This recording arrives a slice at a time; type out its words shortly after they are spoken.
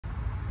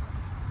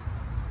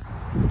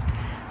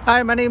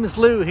Hi, my name is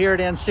Lou here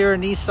at Ancira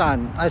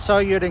Nissan. I saw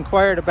you had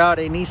inquired about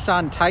a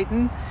Nissan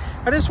Titan.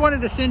 I just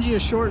wanted to send you a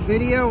short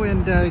video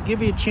and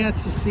give you a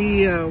chance to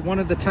see one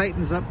of the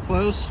Titans up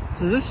close.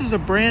 So this is a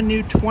brand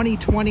new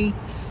 2020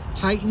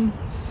 Titan.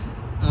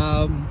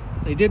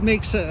 They did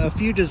make a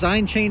few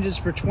design changes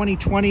for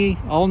 2020,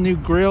 all new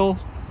grille.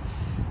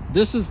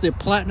 This is the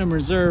Platinum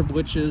Reserve,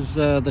 which is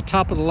the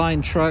top of the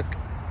line truck.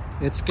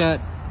 It's got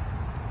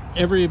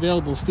every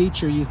available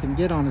feature you can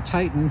get on a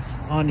Titan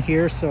on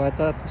here, so I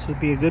thought this would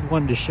be a good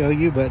one to show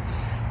you. But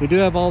we do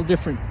have all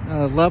different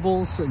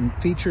levels and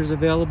features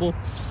available.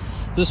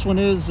 This one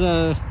is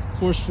of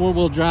course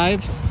four-wheel drive.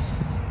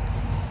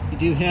 You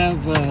do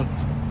have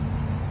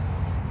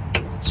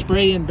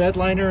spray and bed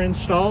liner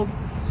installed.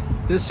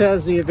 This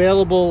has the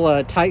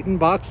available Titan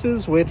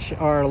boxes, which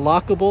are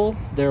lockable.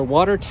 They're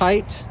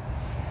watertight.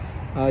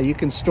 You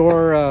can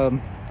store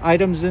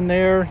items in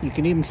there. You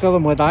can even fill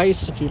them with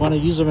ice if you want to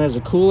use them as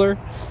a cooler.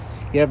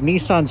 You have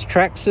Nissan's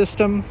track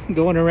system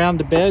going around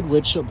the bed,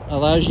 which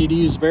allows you to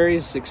use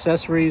various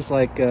accessories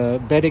like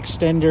bed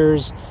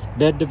extenders,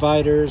 bed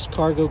dividers,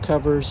 cargo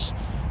covers,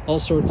 all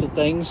sorts of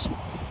things.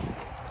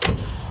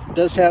 It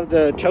does have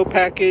the tow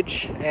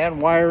package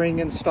and wiring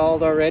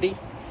installed already.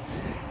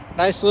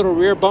 Nice little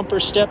rear bumper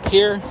step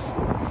here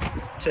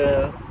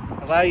to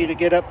allow you to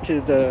get up to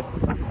the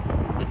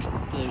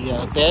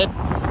bed.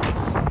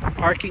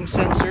 Parking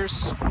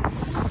sensors,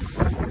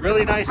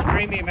 really nice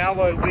premium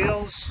alloy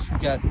wheels. We've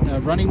got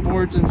running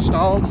boards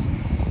installed.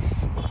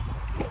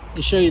 Let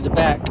me show you the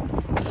back.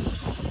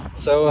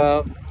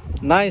 So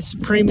nice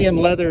premium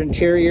leather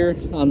interior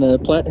on the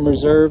Platinum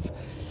Reserve,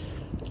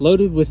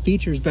 loaded with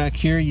features back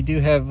here. You do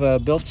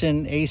have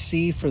built-in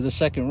AC for the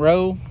second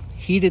row,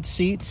 heated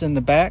seats in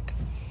the back.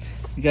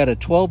 You got a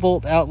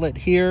 12-volt outlet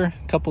here,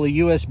 a couple of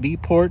USB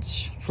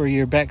ports for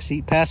your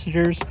backseat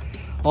passengers,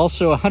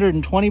 also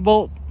 120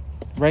 volt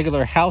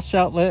regular house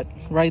outlet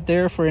right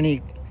there for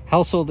any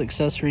household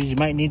accessories you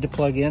might need to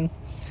plug in.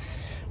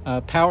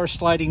 Power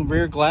sliding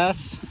rear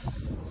glass,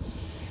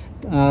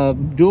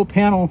 dual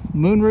panel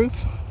moonroof,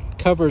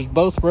 covers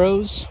both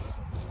rows,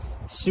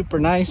 super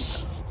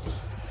nice.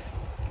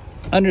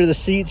 Under the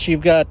seats you've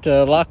got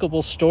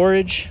lockable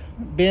storage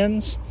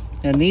bins,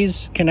 and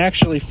these can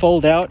actually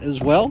fold out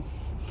as well.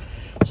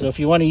 So if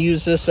you want to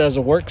use this as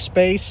a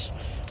workspace,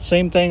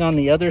 same thing on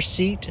the other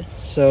seat.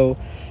 So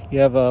you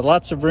have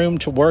lots of room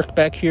to work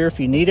back here if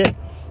you need it,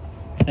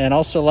 and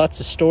also lots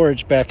of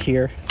storage back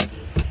here.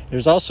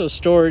 There's also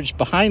storage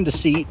behind the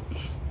seat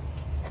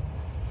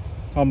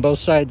on both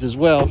sides as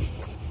well.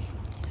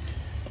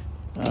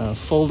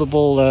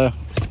 Foldable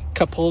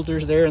cup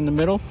holders there in the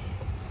middle.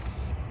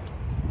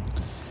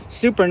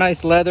 Super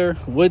nice leather,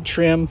 wood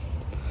trim,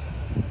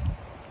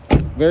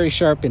 very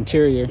sharp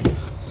interior.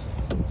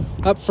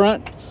 Up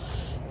front,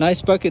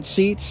 nice bucket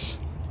seats.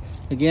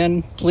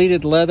 Again,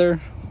 pleated leather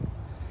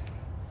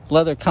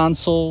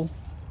console.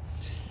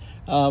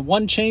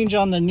 One change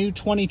on the new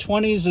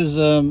 2020s is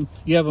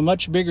you have a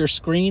much bigger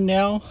screen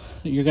now.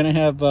 You're going to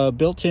have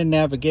built-in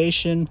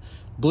navigation,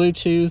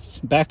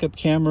 Bluetooth, backup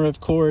camera,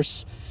 of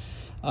course,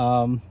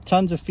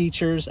 tons of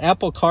features,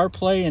 Apple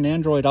CarPlay and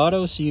Android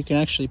Auto, so you can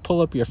actually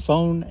pull up your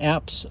phone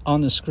apps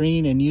on the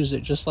screen and use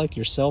it just like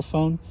your cell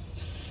phone.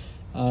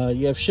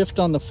 You have shift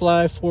on the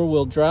fly,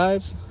 four-wheel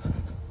drive,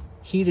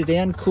 heated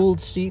and cooled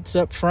seats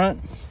up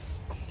front.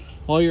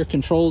 All your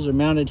controls are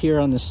mounted here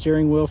on the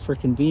steering wheel for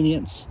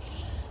convenience.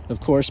 Of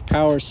course,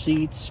 power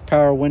seats,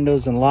 power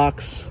windows and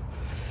locks.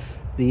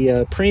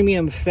 The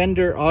premium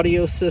Fender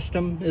audio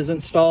system is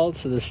installed,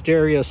 so the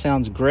stereo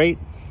sounds great.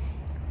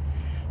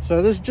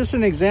 So this is just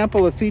an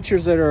example of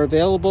features that are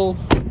available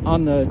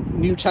on the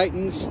new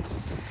Titans.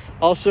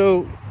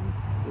 Also,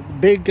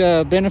 big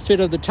benefit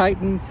of the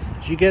Titan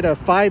is you get a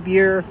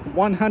 5-year,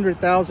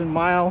 100,000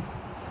 mile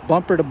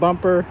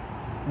bumper-to-bumper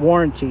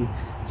warranty.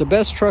 It's the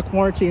best truck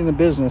warranty in the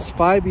business.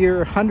 5-year,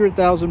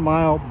 100,000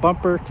 mile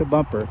bumper to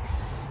bumper.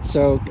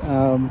 So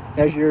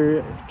as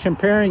you're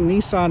comparing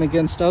Nissan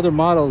against other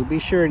models, be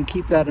sure and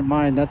keep that in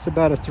mind. That's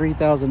about a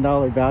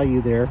 $3,000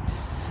 value there.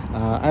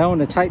 I own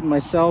a Titan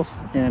myself,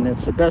 and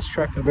it's the best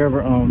truck I've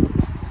ever owned.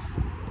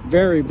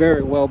 Very,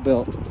 very well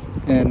built,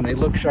 and they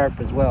look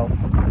sharp as well.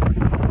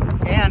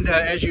 And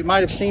as you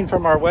might have seen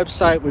from our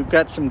website, we've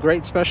got some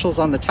great specials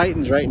on the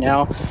Titans right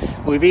now.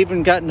 We've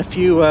even gotten a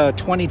few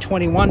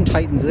 2021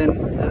 Titans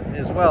in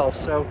as well.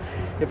 So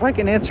if I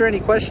can answer any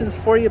questions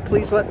for you,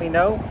 please let me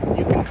know.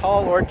 You can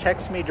call or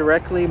text me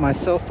directly. My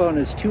cell phone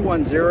is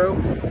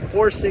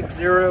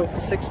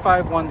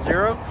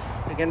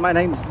 210-460-6510. Again, my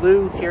name is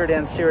Lou here at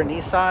Ancira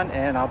Nissan,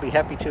 and I'll be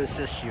happy to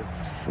assist you.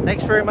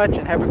 Thanks very much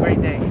and have a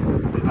great day.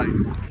 Goodbye.